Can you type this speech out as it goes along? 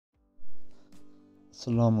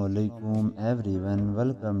Assalamu alaikum everyone,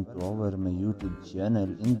 welcome to our my YouTube channel.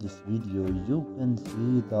 In this video you can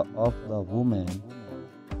see the of the woman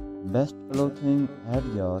best clothing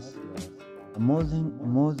ideas. Amazing.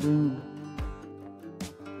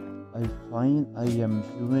 I find I am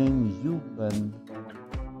showing you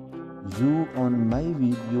on my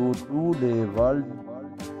video today world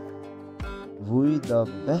with the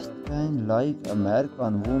best kind like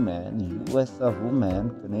American woman, US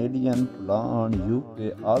woman, Canadian plan,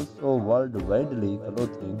 UK, also worldwide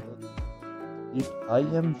clothing. It I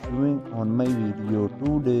am showing on my video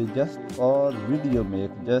today just for video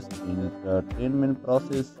make just entertainment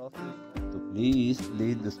process. So please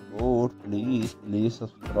the support, please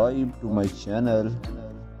subscribe to my channel.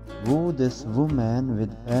 Who this woman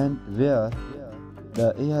with pant wear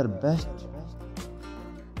the air best.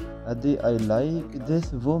 I like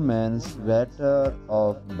this woman's sweater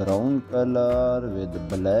of brown color with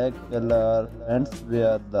black color. Pants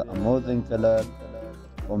wear the amazing color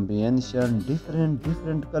combination,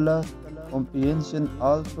 different color combination.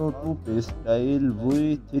 Also two-piece style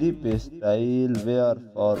with three-piece style. Wear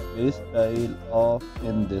for piece style of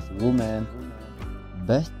in this woman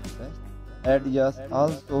best ideas.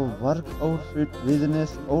 Also work outfit,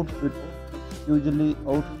 business outfit, usually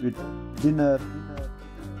outfit, dinner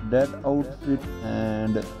that outfit,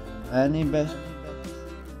 and any best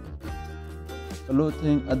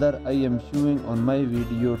clothing other I am showing on my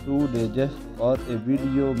video today just for a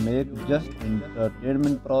video make just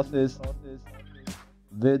entertainment process.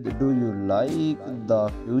 With do you like the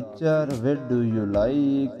future? With do you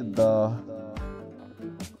like the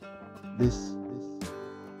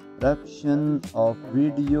description of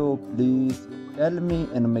video? Please tell me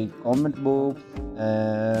in my comment box.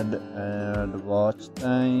 And watch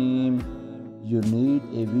time you need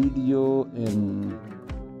a video in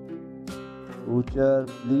future,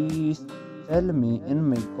 please tell me in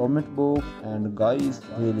my comment box. And guys,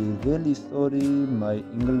 really sorry my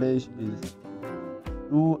English is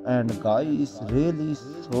too, and guys really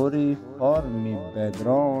sorry for me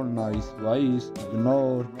background noise voice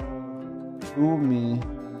ignore to me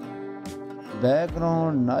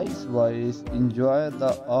background nice voice. Enjoy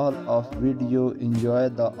the all of video, enjoy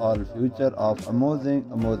the all future of amazing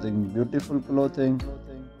beautiful clothing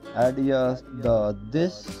ideas.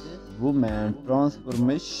 This woman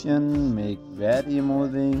transformation make very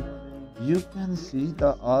amazing. You can see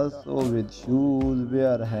the also with shoes,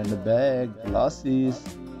 wear handbag, glasses,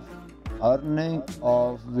 earning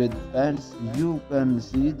off with pants. You can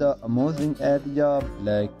see the amazing idea.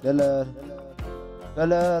 Black color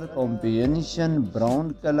combination,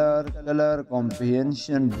 brown color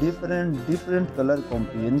combination, different color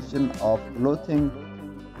combination of clothing.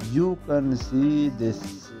 You can see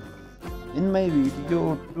this in my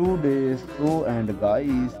video today. So and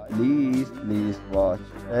guys, please watch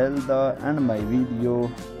till the end my video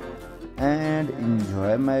and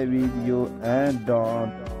enjoy my video, and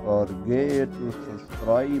don't forget to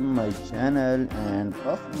subscribe my channel and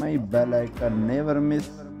press my bell icon, never miss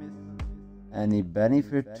any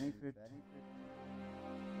benefit.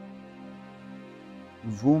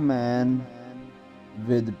 Woman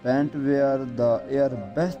with pant wear the air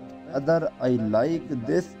best other I like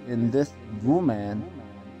this in this woman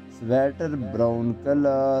sweater brown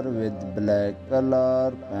color with black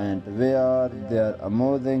color. Pant wear their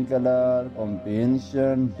amazing color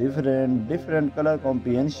combination, different color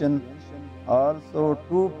combination. Also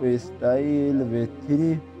two-piece style with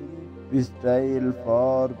three-piece style,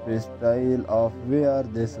 four-piece style of wear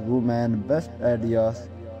this woman best ideas.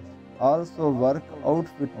 Also work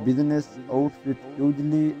outfit, business outfit,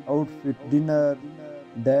 usually outfit, dinner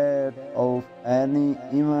that of any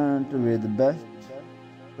event with best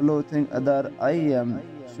clothing other I am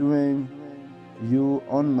showing you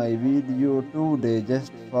on my video today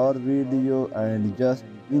just for video and just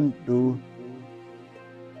into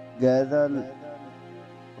gather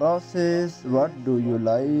process. What do you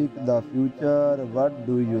like the future? What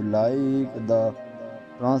do you like the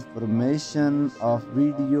transformation of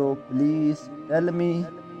video? Please tell me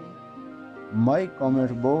my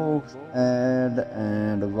comment box.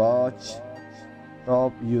 And watch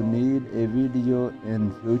top you need a video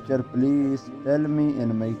in future, please tell me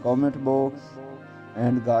in my comment box.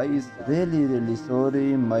 And guys, really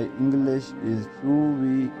sorry my English is too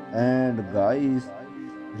weak, and guys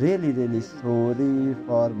really sorry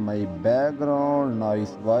for my background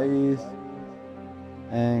noise voice,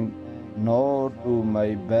 and no to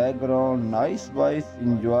my background nice voice.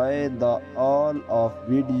 Enjoy the all of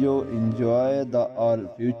video, enjoy the all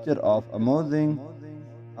future of amazing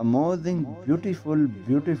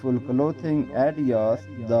beautiful clothing ideas.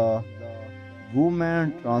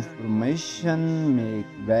 woman transformation make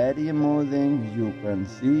very amazing. You can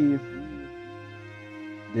see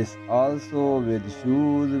this also with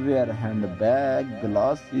shoes, wear handbag,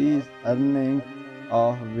 glasses, earning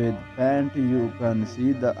off with pant. You can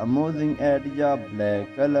see the amazing area,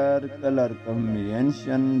 black color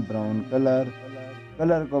combination, brown color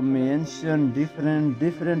combination,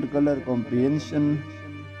 different color combination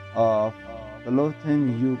of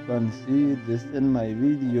clothing. You can see this in my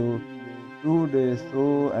video today.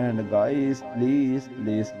 So and guys, please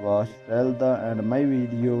watch till the end my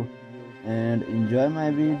video and enjoy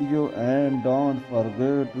my video, and don't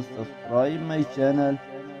forget to subscribe my channel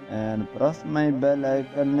and press my bell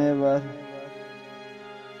icon. Never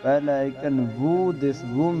bell icon. Woo this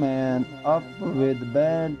woman up with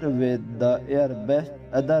band with the air best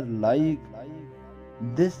other like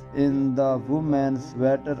this in the woman's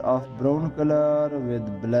sweater of brown color with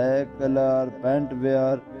black color pant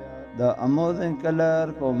wear. The amazing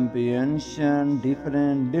color combination,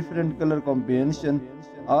 different color combination.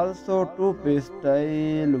 Also two-piece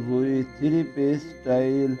style, with three-piece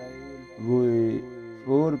style, with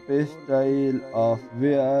four-piece style of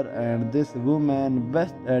wear, and this woman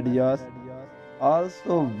best ideas.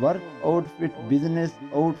 Also work outfit, business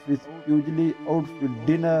outfit, usually outfit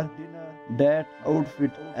dinner, that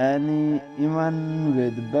outfit any even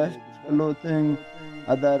with best clothing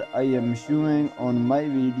other I am showing on my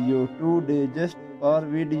video today just for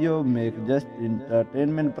video make just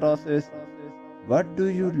entertainment process. What do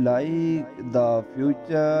you like the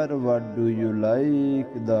future? What do you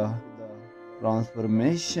like the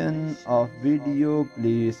transformation of video?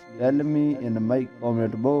 Please tell me in my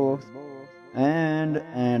comment box,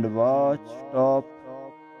 and watch top.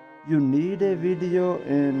 You need a video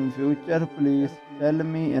in future? Please tell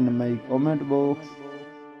me in my comment box.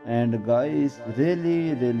 And guys,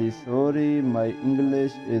 really sorry, my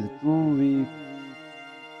English is too weak.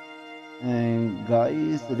 And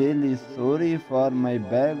guys, really sorry for my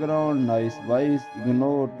background nice voice.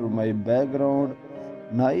 Ignore to my background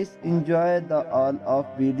nice. Enjoy the all of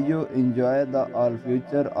video. Enjoy the all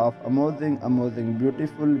future of amazing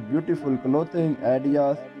beautiful clothing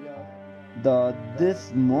ideas.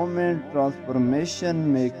 This moment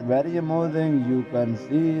transformation make very amazing. You can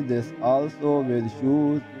see this also with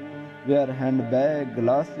shoes, wear handbag,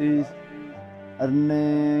 glasses,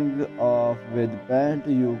 earning off with pant.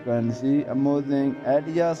 You can see amazing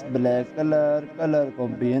ideas, black color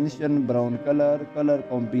combination, brown color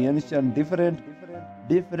combination,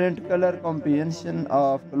 different color combination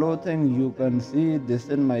of clothing. You can see this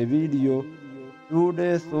in my video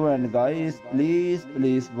today. So and guys, please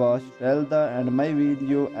watch till the end my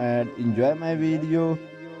video and enjoy my video,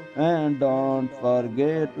 and don't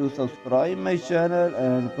forget to subscribe my channel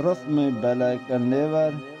and press my bell icon.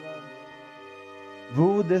 Never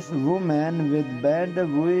woo this woman with band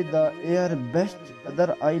with the air best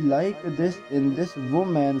other I like this in this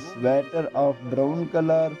woman's sweater of brown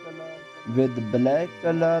color with black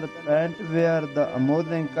color pant wear. The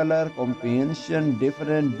amazing color combination,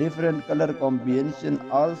 different color combination.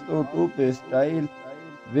 Also two-piece style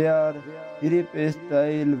wear, three-piece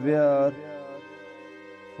style wear,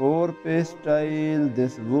 four-piece style.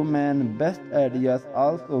 This woman best ideas.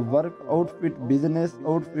 Also work outfit, business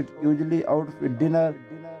outfit, usually outfit dinner,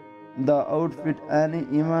 the outfit any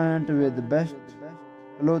event with best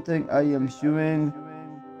clothing I am showing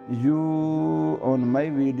you on my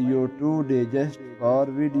video today just for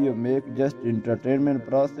video make just entertainment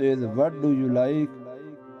process. What do you like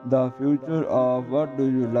the future of? What do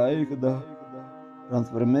you like the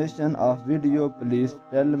transformation of video? Please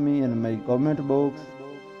tell me in my comment box,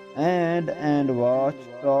 and watch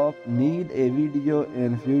top need a video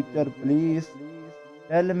in future? Please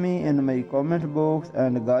tell me in my comment box.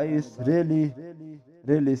 And guys,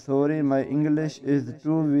 really sorry, my English is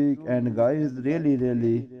too weak, and guys,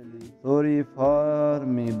 really sorry for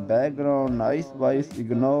me background nice voice.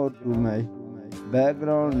 Ignore to my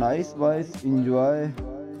background nice voice. Enjoy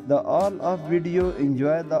the all of video,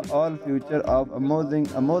 enjoy the all future of amazing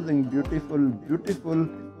beautiful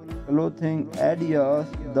clothing ideas.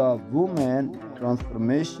 The woman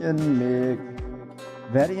transformation make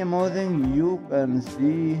very amazing. You can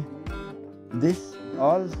see this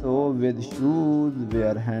also with shoes,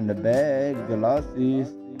 wear handbag,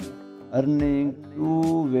 glasses, earning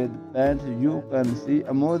two with pants. You can see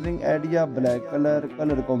amazing idea, black color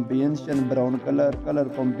combination, brown color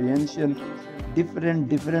combination,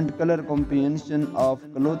 different color combination of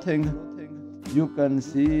clothing. You can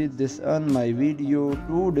see this on my video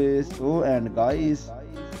today. So and guys,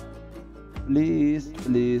 please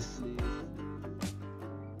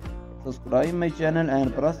subscribe my channel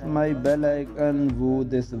and press my bell icon. Woo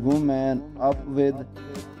this woman up with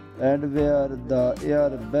and wear the air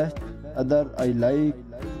best other I like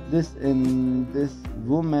this in this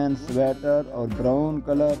woman sweater or brown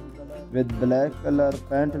color with black color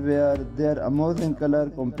pant wear their amazing color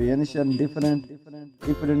combination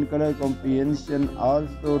different color combination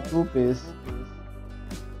also two piece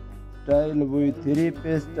style with three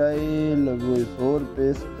piece style with four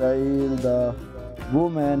piece style the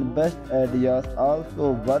woman best ideas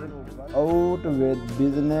also work out with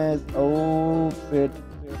business outfit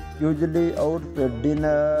usually outfit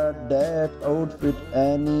dinner date outfit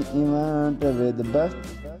any event with best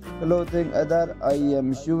clothing other I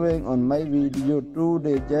am showing on my video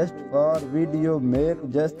today just for video make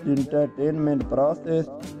just entertainment process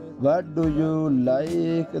what do you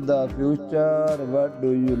like the future what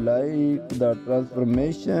do you like the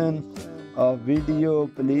transformation of video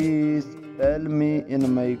please tell me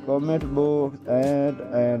in my comment box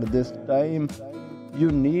and this time you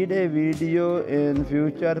need a video in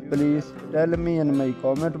future please tell me in my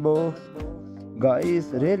comment box guys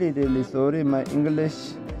really sorry my English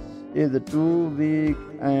is too weak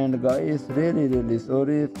and guys really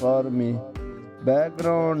sorry for me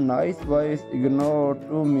background nice voice ignore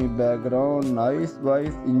to me background nice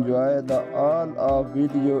voice enjoy the all of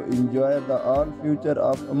video enjoy the all future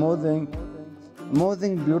of amazing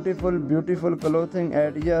beautiful clothing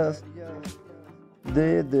ideas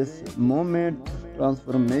this moment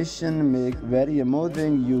transformation make very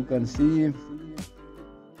amazing you can see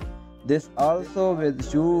this also with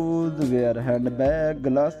shoes wear handbag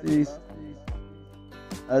glasses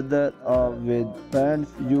other with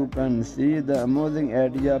pants you can see the amazing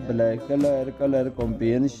idea black color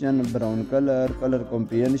combination brown color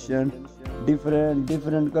combination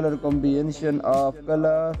different color combination of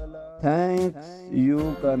color thanks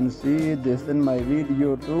you can see this in my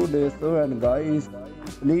video today so and guys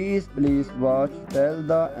please watch till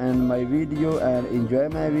the end my video and enjoy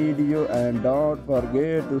my video and don't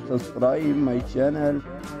forget to subscribe my channel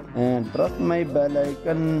and press my bell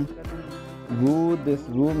icon woo this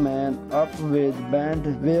woman up with band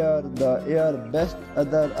wear the air best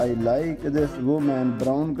other I like this woman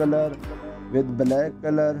brown color with black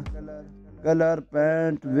color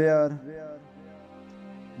pant wear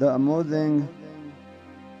the amazing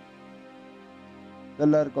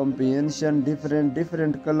color combination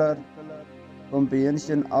different color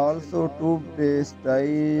combination also two piece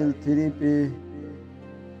style three piece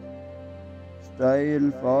style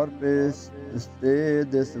four piece stay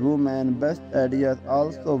this woman best ideas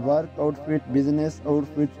also work outfit business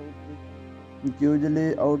outfit usually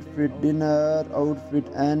outfit dinner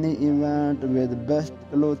outfit any event with best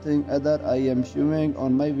clothing other I am showing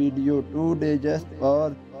on my video today just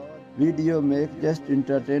for video make just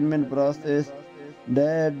entertainment process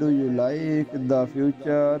that do you like the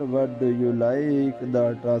future what do you like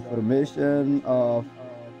the transformation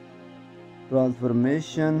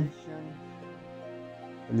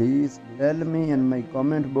please tell me in my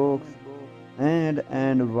comment box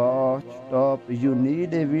and watch top you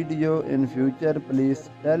need a video in future please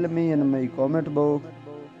tell me in my comment box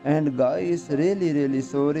and guys really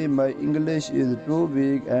sorry my English is too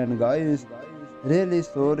weak and guys really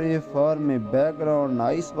sorry for me background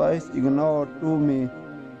nice voice ignore to me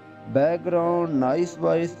background nice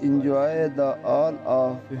voice enjoy the all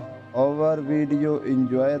of our video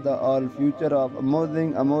enjoy the all future of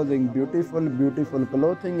amazing beautiful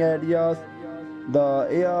clothing ideas the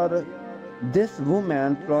air this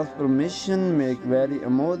woman transformation make very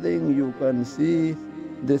amazing you can see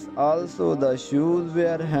this also the shoes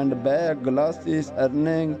wear handbag glasses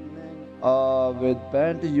earning with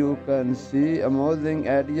pant you can see amazing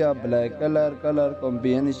idea black color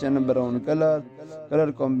combination brown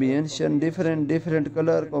color combination different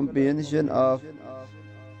color combination of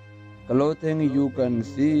clothing you can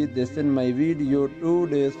see this in my video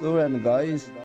today so and guys